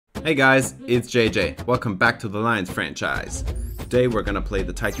Hey guys, it's JJ. Welcome back to the Lions franchise. Today we're gonna play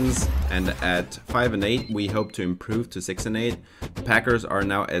the Titans, and at 5-8 we hope to improve to 6-8. The Packers are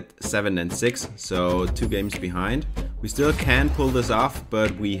now at 7-6, so 2 games behind. We still can pull this off,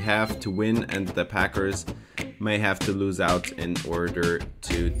 but we have to win, and the Packers may have to lose out in order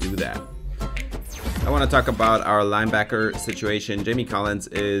to do that. I want to talk about our linebacker situation. Jamie Collins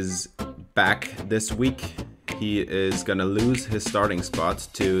is back this week. He is gonna lose his starting spot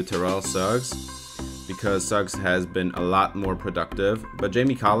to Terrell Suggs because Suggs has been a lot more productive, but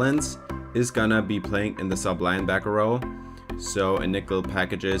Jamie Collins is gonna be playing in the sub linebacker role. So in nickel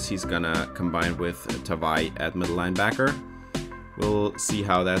packages, he's gonna combine with Tavai at middle linebacker. We'll see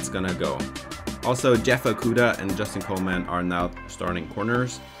how that's gonna go. Also, Jeff Okudah and Justin Coleman are now starting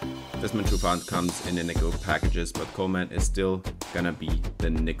corners. Desmond Trufant comes in the nickel packages, but Coleman is still gonna be the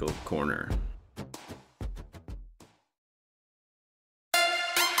nickel corner.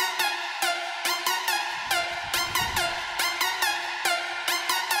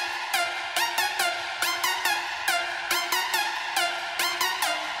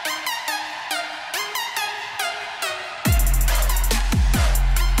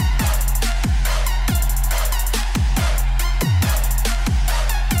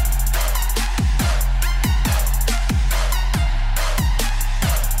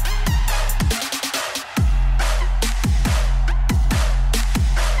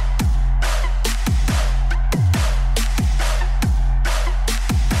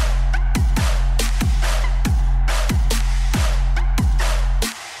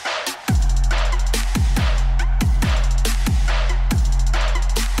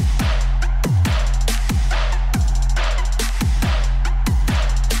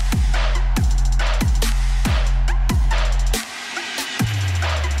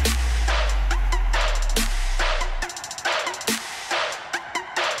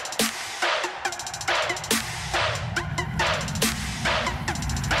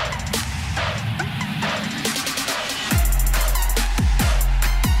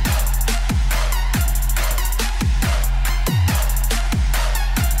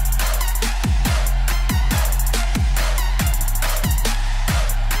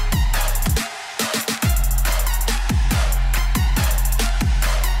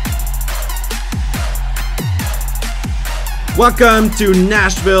 Welcome to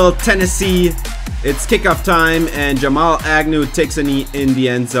Nashville, Tennessee. It's kickoff time and Jamal Agnew takes a knee in the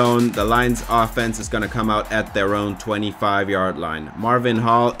end zone. The Lions offense is going to come out at their own 25-yard line. Marvin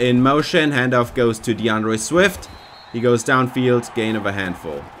Hall in motion. Handoff goes to DeAndre Swift. He goes downfield, gain of a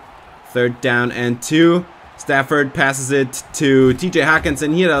handful. 3rd down and 2. Stafford passes it to TJ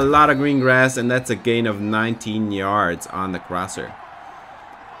Hockenson. He had a lot of green grass, and that's a gain of 19 yards on the crosser.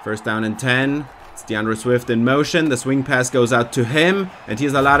 1st down and 10. It's DeAndre Swift in motion. The swing pass goes out to him, and he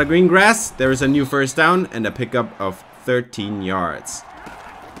has a lot of green grass. There is a new 1st down and a pickup of 13 yards.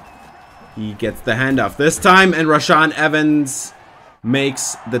 He gets the handoff this time, and Rashaan Evans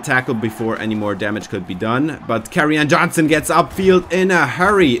makes the tackle before any more damage could be done. But Kerryon Johnson gets upfield in a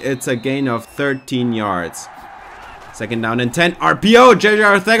hurry. It's a gain of 13 yards. 2nd down and 10. RPO,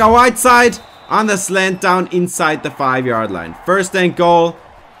 JJ Arcega-Whiteside on the slant down inside the 5-yard line. 1st and goal.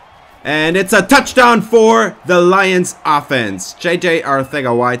 And it's a touchdown for the Lions offense. JJ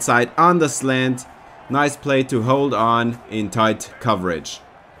Arcega-Whiteside on the slant. Nice play to hold on in tight coverage.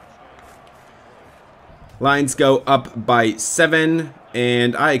 Lions go up by 7.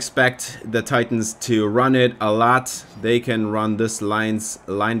 And I expect the Titans to run it a lot. They can run this Lions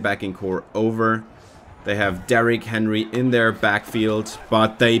linebacking core over. They have Derrick Henry in their backfield,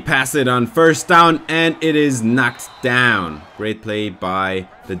 but they pass it on 1st down and it is knocked down. Great play by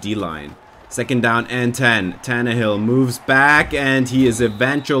the D-line. 2nd down and 10. Tannehill moves back and he is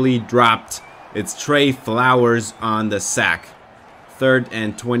eventually dropped. It's Trey Flowers on the sack. 3rd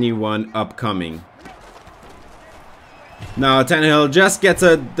and 21 upcoming. Now Tannehill just gets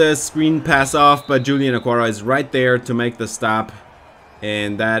the screen pass off, but Julian Okwara is right there to make the stop.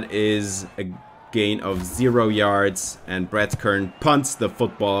 And that is a gain of 0 yards, and Brett Kern punts the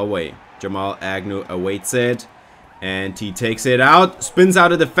football away. Jamal Agnew awaits it, and he takes it out, spins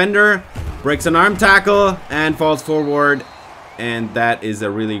out a defender, breaks an arm tackle, and falls forward. And that is a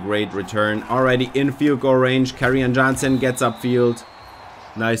really great return. Already in field goal range, Kerryon Johnson gets upfield.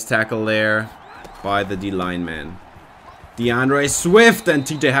 Nice tackle there by the D lineman. DeAndre Swift and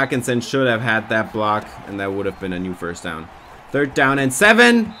TJ Hockenson should have had that block, and that would have been a new 1st down. 3rd down and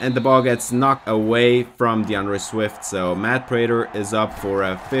 7, and the ball gets knocked away from DeAndre Swift. So Matt Prater is up for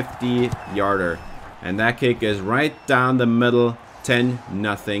a 50-yarder. And that kick is right down the middle,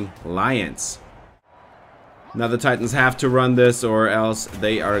 10-0 Lions. Now the Titans have to run this or else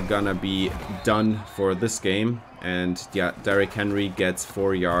they are gonna be done for this game. And yeah, Derrick Henry gets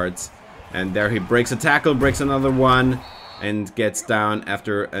 4 yards. And there he breaks a tackle, breaks another one, and gets down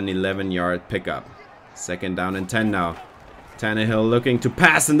after an 11-yard pickup. 2nd down and 10 now. Tannehill looking to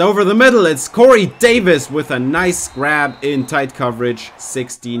pass, and over the middle it's Corey Davis with a nice grab in tight coverage.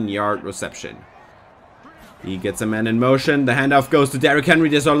 16-yard reception. He gets a man in motion. The handoff goes to Derrick Henry.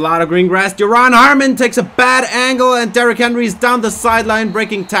 There's a lot of green grass. Duron Harmon takes a bad angle, and Derrick Henry's down the sideline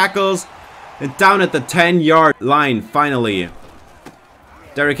breaking tackles. And down at the 10-yard line finally.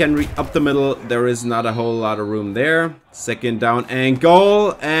 Derrick Henry up the middle. There is not a whole lot of room there. 2nd down and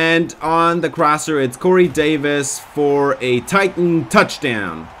goal. And on the crosser, it's Corey Davis for a Titan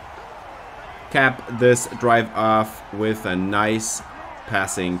touchdown. Cap this drive off with a nice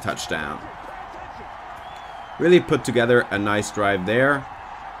passing touchdown. Really put together a nice drive there.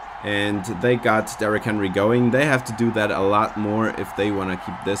 And they got Derrick Henry going. They have to do that a lot more if they want to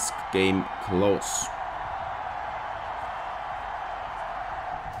keep this game close.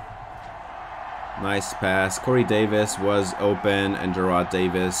 Nice pass. Corey Davis was open, and Gerard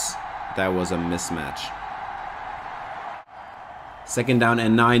Davis, that was a mismatch. 2nd down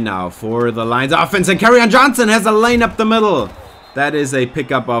and 9 now for the Lions offense, and Kerryon Johnson has a lane up the middle. That is a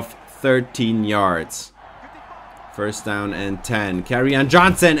pickup of 13 yards. 1st down and 10. Kerryon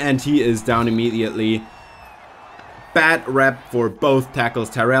Johnson, and he is down immediately. Bad rep for both tackles,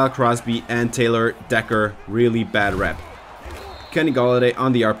 Tyrell Crosby and Taylor Decker. Really bad rep. Kenny Golladay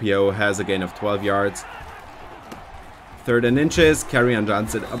on the RPO has a gain of 12 yards. 3rd and inches. Kerryon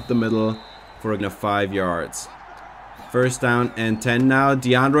Johnson up the middle for a gain of 5 yards. 1st down and 10 now.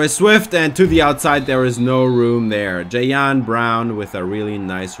 DeAndre Swift, and to the outside there is no room there. Jayon Brown with a really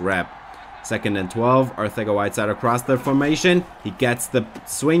nice rep. 2nd and 12. Arcega-Whiteside across the formation. He gets the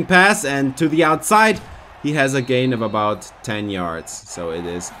swing pass, and to the outside he has a gain of about 10 yards. So it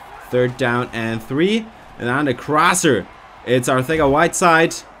is 3rd down and 3. And on the crosser, it's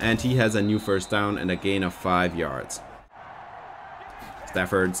Arcega-Whiteside, and he has a new 1st down and a gain of 5 yards.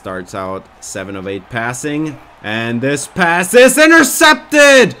 Stafford starts out 7 of 8 passing, and this pass is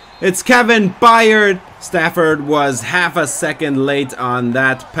intercepted! It's Kevin Byard. Stafford was half a second late on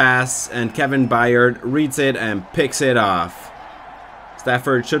that pass, and Kevin Byard reads it and picks it off.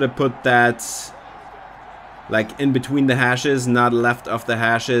 Stafford should have put that like in between the hashes, not left of the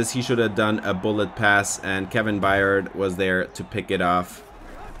hashes. He should have done a bullet pass, and Kevin Byard was there to pick it off.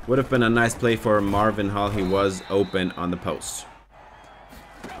 Would have been a nice play for Marvin Hall. He was open on the post.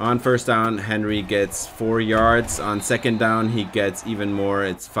 On 1st down, Henry gets 4 yards. On 2nd down, he gets even more.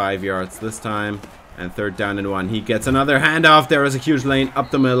 It's 5 yards this time. And 3rd down and 1. He gets another handoff. There is a huge lane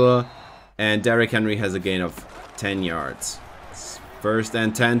up the middle. And Derrick Henry has a gain of 10 yards. 1st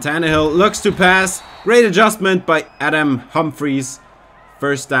and 10. Tannehill looks to pass. Great adjustment by Adam Humphries.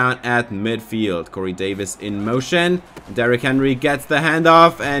 1st down at midfield. Corey Davis in motion. Derrick Henry gets the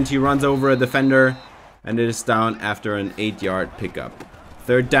handoff, and he runs over a defender. And it is down after an 8-yard pickup.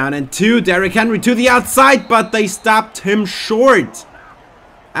 3rd down and 2. Derrick Henry to the outside, but they stopped him short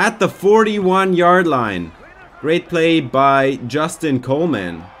at the 41-yard line. Great play by Justin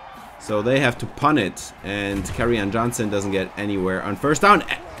Coleman. So they have to punt it, and Kerryon Johnson doesn't get anywhere on 1st down.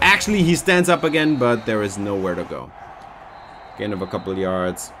 Actually, he stands up again, but there is nowhere to go. Gain of a couple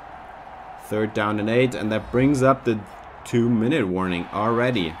yards. 3rd down and 8, and that brings up the 2-minute warning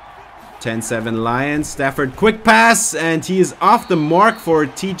already. 10-7 Lions. Stafford quick pass, and he is off the mark for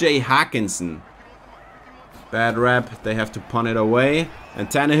TJ Hockenson. Bad rep. They have to punt it away. And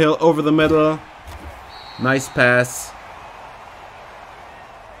Tannehill over the middle. Nice pass.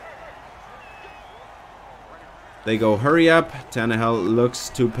 They go hurry up. Tannehill looks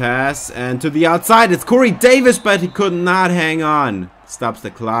to pass, and to the outside it's Corey Davis, but he could not hang on. Stops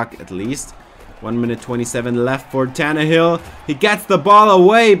the clock at least. 1 minute 27 left for Tannehill. He gets the ball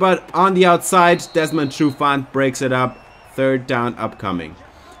away, but on the outside Desmond Trufant breaks it up. 3rd down upcoming.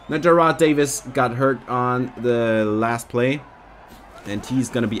 Now Gerard Davis got hurt on the last play, and he's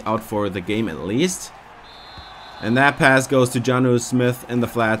gonna be out for the game at least. And that pass goes to Jonnu Smith in the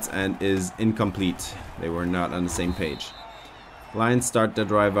flats and is incomplete. They were not on the same page. Lions start the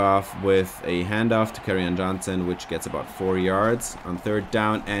drive off with a handoff to Kerryon Johnson, which gets about 4 yards. On 3rd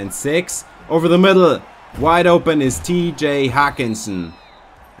down and 6. Over the middle, wide open is TJ Hockenson.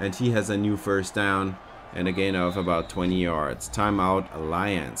 And he has a new 1st down and a gain of about 20 yards. Timeout,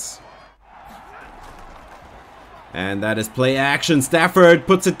 Lions. And that is play action. Stafford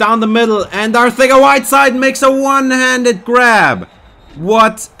puts it down the middle, and Arcega-Whiteside makes a one-handed grab.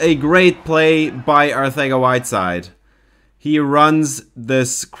 What a great play by Arcega-Whiteside. He runs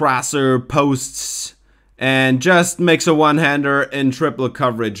this crosser posts and just makes a one-hander in triple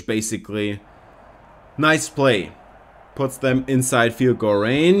coverage, basically. Nice play. Puts them inside field goal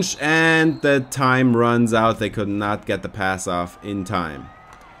range, and the time runs out. They could not get the pass off in time.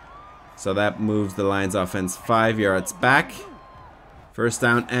 So that moves the Lions offense 5 yards back. First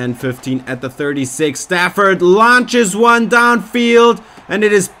down and 15 at the 36. Stafford launches one downfield, and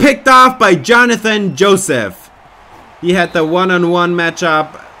it is picked off by Jonathan Joseph. He had the one-on-one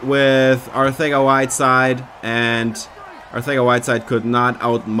matchup with Ortega-Whiteside, and Ortega-Whiteside could not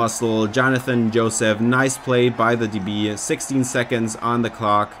outmuscle Jonathan Joseph. Nice play by the DB. 16 seconds on the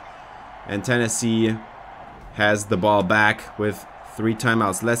clock, and Tennessee has the ball back with 3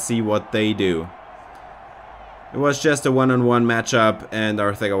 timeouts. Let's see what they do. It was just a one-on-one matchup, and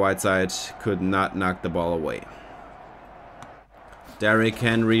Ortega-Whiteside could not knock the ball away. Derrick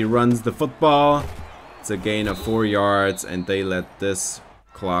Henry runs the football. It's a gain of 4 yards, and they let this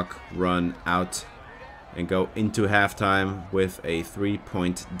clock run out and go into halftime with a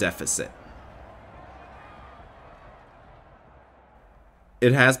 3-point deficit.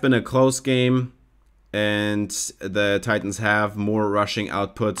 It has been a close game, and the Titans have more rushing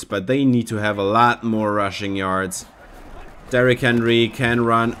outputs, but they need to have a lot more rushing yards. Derrick Henry can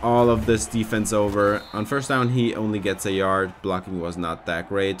run all of this defense over. On first down, he only gets a yard. Blocking was not that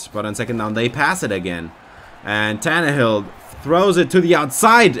great, but on second down, they pass it again. And Tannehill throws it to the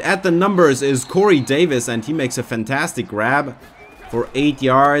outside. At the numbers is Corey Davis, and he makes a fantastic grab for 8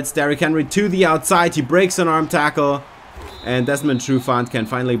 yards. Derrick Henry to the outside. He breaks an arm tackle, and Desmond Trufant can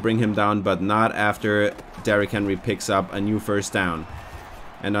finally bring him down, but not after Derrick Henry picks up a new first down.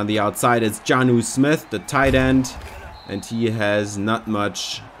 And on the outside, it's Jonnu Smith, the tight end, and he has not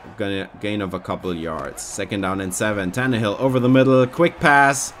much, gain of a couple yards. Second down and 7. Tannehill over the middle, quick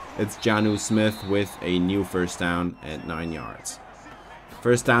pass. It's Jonnu Smith with a new first down at 9 yards.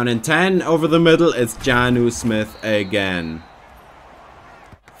 First down and 10, over the middle, it's Jonnu Smith again.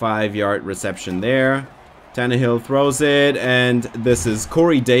 5-yard reception there. Tannehill throws it, and this is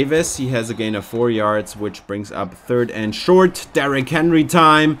Corey Davis. He has a gain of 4 yards, which brings up 3rd and short. Derrick Henry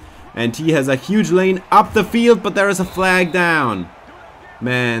time, and he has a huge lane up the field, but there is a flag down.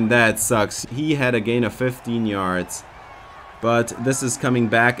 Man, that sucks. He had a gain of 15 yards. But this is coming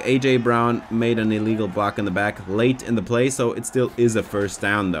back. A.J. Brown made an illegal block in the back late in the play, so it still is a first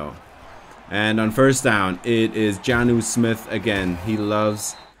down, though. And on first down, it is Jonnu Smith again. He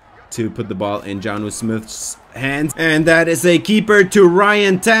loves to put the ball in Jonnu Smith's hands. And that is a keeper to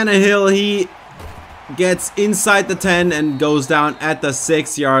Ryan Tannehill. He gets inside the 10 and goes down at the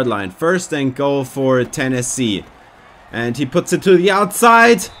 6-yard line. First and goal for Tennessee. And he puts it to the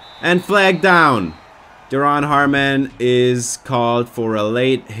outside and flag down. Duron Harmon is called for a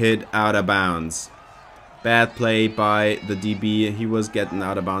late hit out of bounds. Bad play by the DB. He was getting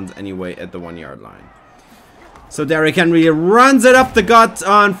out of bounds anyway at the 1-yard line. So Derrick Henry runs it up the gut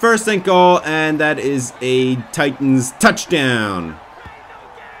on first and goal, and that is a Titans touchdown.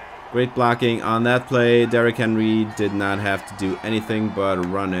 Great blocking on that play. Derrick Henry did not have to do anything but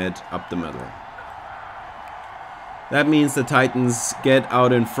run it up the middle. That means the Titans get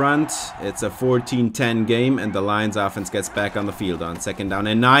out in front. It's a 14-10 game, and the Lions offense gets back on the field on second down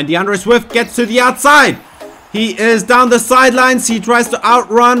and 9. DeAndre Swift gets to the outside. He is down the sidelines. He tries to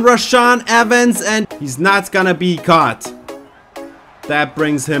outrun Rashaan Evans, and he's not gonna be caught. That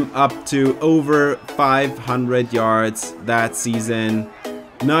brings him up to over 500 yards that season.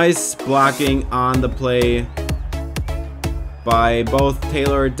 Nice blocking on the play by both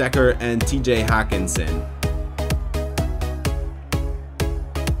Taylor Decker and TJ Hockenson.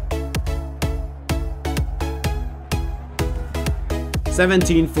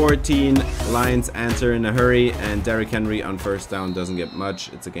 17-14, Lions answer in a hurry, and Derrick Henry on first down doesn't get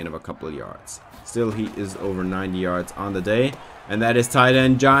much. It's a gain of a couple of yards. Still, he is over 90 yards on the day, and that is tight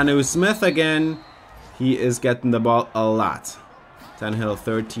end Jonnu Smith again. He is getting the ball a lot. Tannehill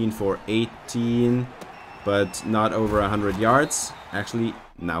 13 for 18, but not over 100 yards. Actually,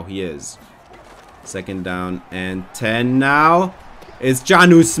 now he is. Second down and 10 now. It's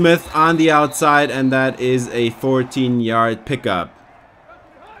Jonnu Smith on the outside, and that is a 14-yard pickup.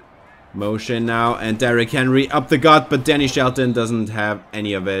 Motion now, and Derrick Henry up the gut, but Danny Shelton doesn't have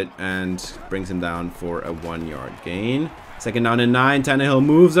any of it and brings him down for a 1-yard gain. Second down and 9. Tannehill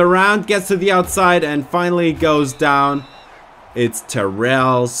moves around, gets to the outside, and finally goes down. It's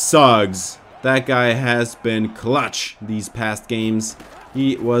Terrell Suggs. That guy has been clutch these past games.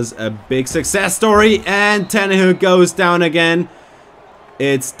 He was a big success story, and Tannehill goes down again.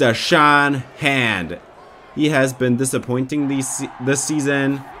 It's Deshaun Hand. He has been disappointing this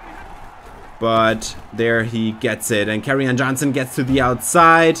season. But there he gets it. And Kerryon Johnson gets to the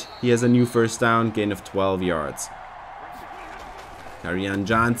outside. He has a new first down, gain of 12 yards. Kerryon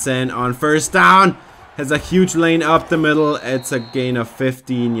Johnson on first down has a huge lane up the middle. It's a gain of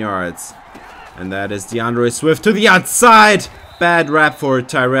 15 yards. And that is DeAndre Swift to the outside. Bad rap for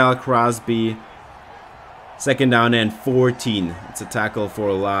Tyrell Crosby. Second down and 14. It's a tackle for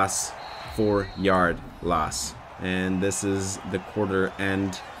a loss. 4-yard loss. And this is the quarter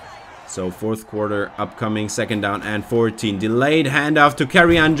end. So fourth quarter upcoming, second down and 14. Delayed handoff to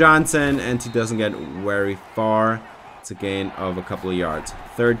Kerryon Johnson, and he doesn't get very far. It's a gain of a couple of yards.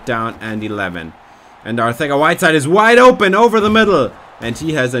 Third down and 11. And Arcega-Whiteside is wide open over the middle. And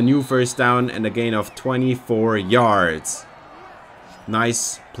he has a new first down and a gain of 24 yards.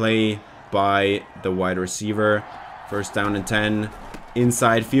 Nice play by the wide receiver. First down and 10.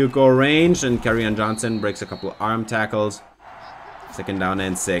 Inside field goal range, and Kerryon Johnson breaks a couple arm tackles. Second down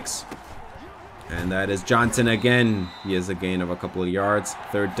and 6. And that is Johnson again. He has a gain of a couple of yards.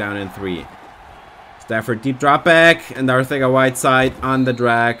 Third down and 3. Stafford deep drop back, and Arcega-Whiteside on the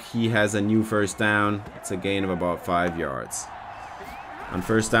drag. He has a new first down. It's a gain of about 5 yards. On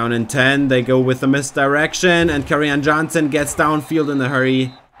first down and 10, they go with a misdirection, and Kerryon Johnson gets downfield in a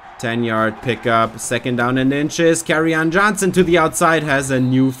hurry. 10-yard pickup. Second down and inches. Kerryon Johnson to the outside has a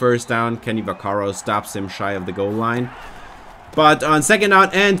new first down. Kenny Vaccaro stops him shy of the goal line. But on second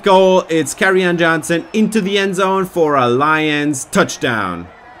down and goal, it's Kerryon Johnson into the end zone for a Lions touchdown.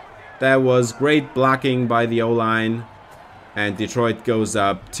 That was great blocking by the O-line. And Detroit goes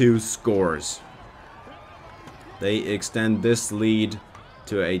up 2 scores. They extend this lead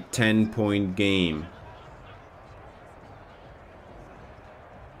to a 10-point game.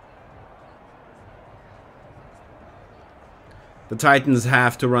 The Titans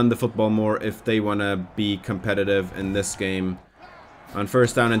have to run the football more if they want to be competitive in this game. On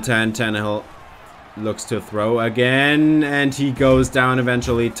first down and 10, Tannehill looks to throw again, and he goes down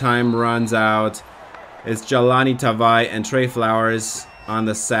eventually. Time runs out. It's Jalani Tavai and Trey Flowers on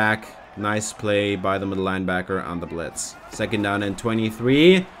the sack. Nice play by the middle linebacker on the blitz. Second down and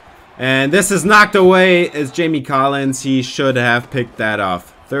 23. And this is knocked away. It's Jamie Collins. He should have picked that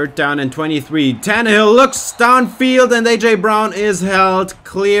off. Third down and 23. Tannehill looks downfield, and A.J. Brown is held.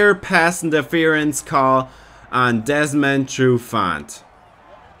 Clear pass interference call on Desmond Trufant.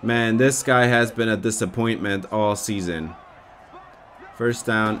 Man, this guy has been a disappointment all season. First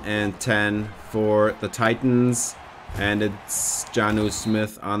down and 10 for the Titans. And it's Jonnu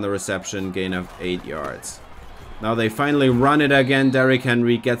Smith on the reception, gain of 8 yards. Now they finally run it again. Derrick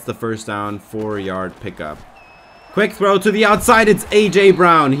Henry gets the first down, 4-yard pickup. Quick throw to the outside. It's A.J.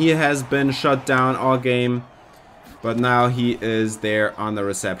 Brown. He has been shut down all game. But now he is there on the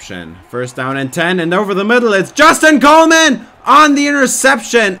reception. First down and 10. And over the middle, it's Justin Coleman on the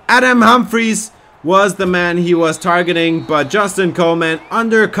interception. Adam Humphries was the man he was targeting. But Justin Coleman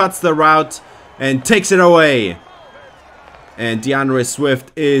undercuts the route and takes it away. And DeAndre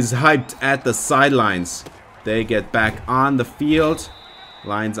Swift is hyped at the sidelines. They get back on the field.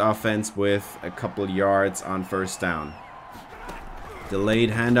 Lions offense with a couple yards on first down.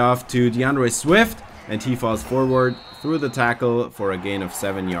 Delayed handoff to DeAndre Swift, and he falls forward through the tackle for a gain of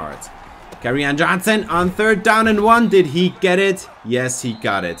 7 yards. Kerryon Johnson on third down and 1. Did he get it? Yes, he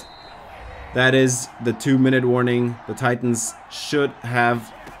got it. That is the 2-minute warning. The Titans should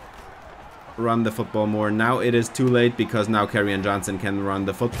have run the football more. Now it is too late because now Kerryon Johnson can run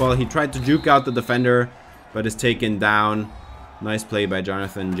the football. He tried to juke out the defender, but is taken down. Nice play by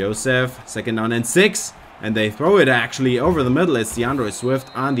Jonathan Joseph. Second down and 6. And they throw it actually over the middle. It's DeAndre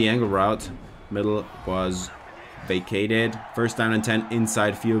Swift on the angle route. Middle was vacated. First down and 10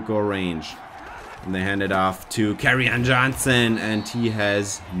 inside field goal range. And they hand it off to Kerryon Johnson. And he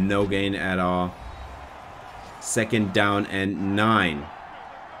has no gain at all. Second down and 9.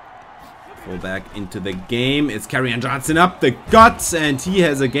 Full back into the game. It's Kerryon Johnson up the guts, and he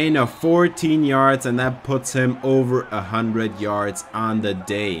has a gain of 14 yards, and that puts him over 100 yards on the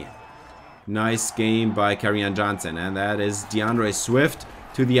day. Nice game by Kerryon Johnson, and that is DeAndre Swift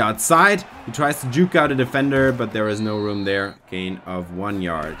to the outside. He tries to juke out a defender, but there is no room there. Gain of 1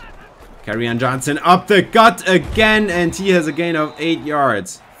 yard. Kerryon Johnson up the gut again, and he has a gain of 8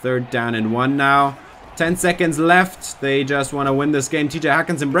 yards. Third down and 1 now. 10 seconds left. They just want to win this game. TJ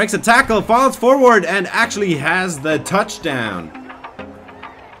Hockenson breaks a tackle, falls forward, and actually has the touchdown.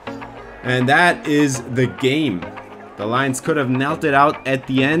 And that is the game. The Lions could have knelt it out at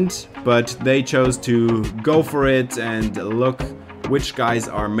the end, but they chose to go for it and look which guys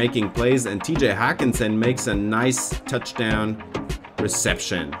are making plays. And TJ Hockenson makes a nice touchdown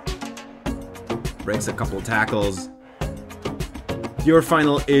reception. Breaks a couple tackles. Your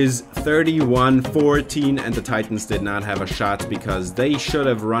final is 31-14, and the Titans did not have a shot because they should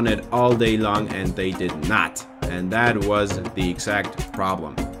have run it all day long and they did not. And that was the exact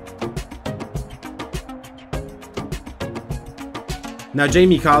problem. Now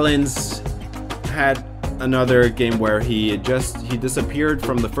Jamie Collins had another game where he disappeared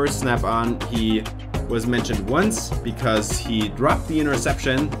from the first snap on. He was mentioned once because he dropped the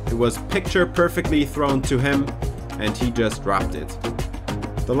interception. It was picture perfectly thrown to him and he just dropped it.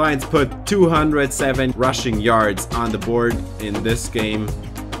 The Lions put 207 rushing yards on the board in this game.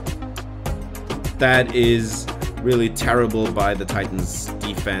 That is really terrible by the Titans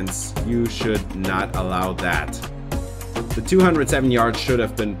defense. You should not allow that. The 207 yards should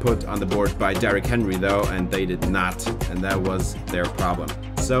have been put on the board by Derrick Henry though, and they did not, and that was their problem.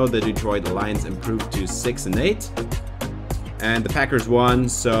 So the Detroit Lions improved to 6-8, and the Packers won,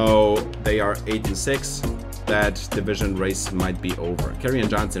 so they are 8-6. That division race might be over. Kerryon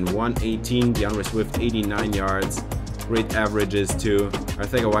Johnson 118, DeAndre Swift 89 yards, great averages too.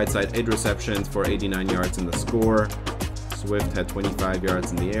 Arcega-Whiteside 8 receptions for 89 yards in the score. Swift had 25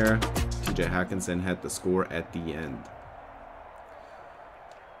 yards in the air. TJ Hockenson had the score at the end.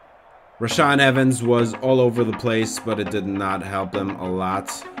 Rashaan Evans was all over the place, but it did not help them a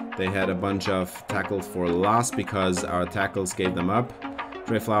lot. They had a bunch of tackles for loss because our tackles gave them up.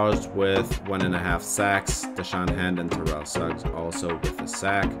 Trey Flowers with 1.5 sacks. Deshaun Hand and Terrell Suggs also with a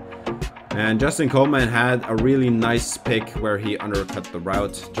sack. And Justin Coleman had a really nice pick where he undercut the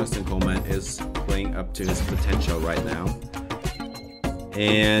route. Justin Coleman is playing up to his potential right now.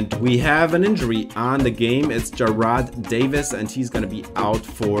 And we have an injury on the game. It's Jarrad Davis, and he's going to be out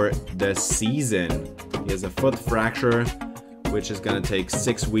for the season. He has a foot fracture, which is going to take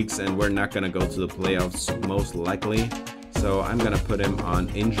 6 weeks, and we're not going to go to the playoffs most likely. So I'm going to put him on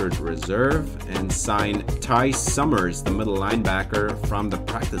injured reserve and sign Ty Summers, the middle linebacker from the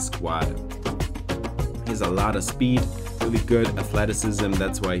practice squad. He has a lot of speed, really good athleticism.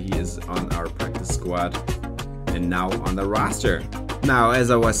 That's why he is on our practice squad and now on the roster. Now, as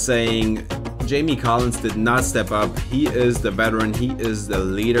I was saying, Jamie Collins did not step up. He is the veteran. He is the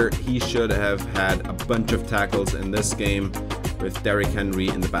leader. He should have had a bunch of tackles in this game with Derrick Henry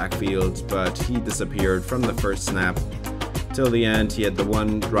in the backfield, but he disappeared from the first snap till the end. He had the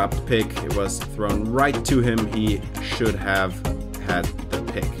one dropped pick. It was thrown right to him. He should have had the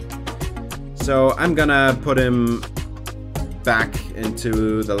pick. So I'm gonna put him back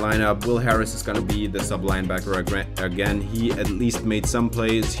into the lineup. Will Harris is going to be the sub linebacker again. He at least made some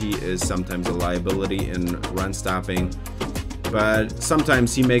plays. He is sometimes a liability in run stopping, but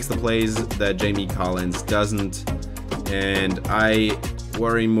sometimes he makes the plays that Jamie Collins doesn't, and I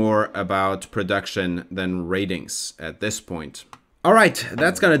worry more about production than ratings at this point. Alright,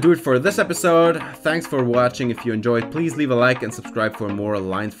 that's gonna do it for this episode. Thanks for watching. If you enjoyed, please leave a like and subscribe for more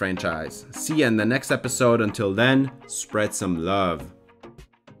Lions franchise. See you in the next episode. Until then, spread some love.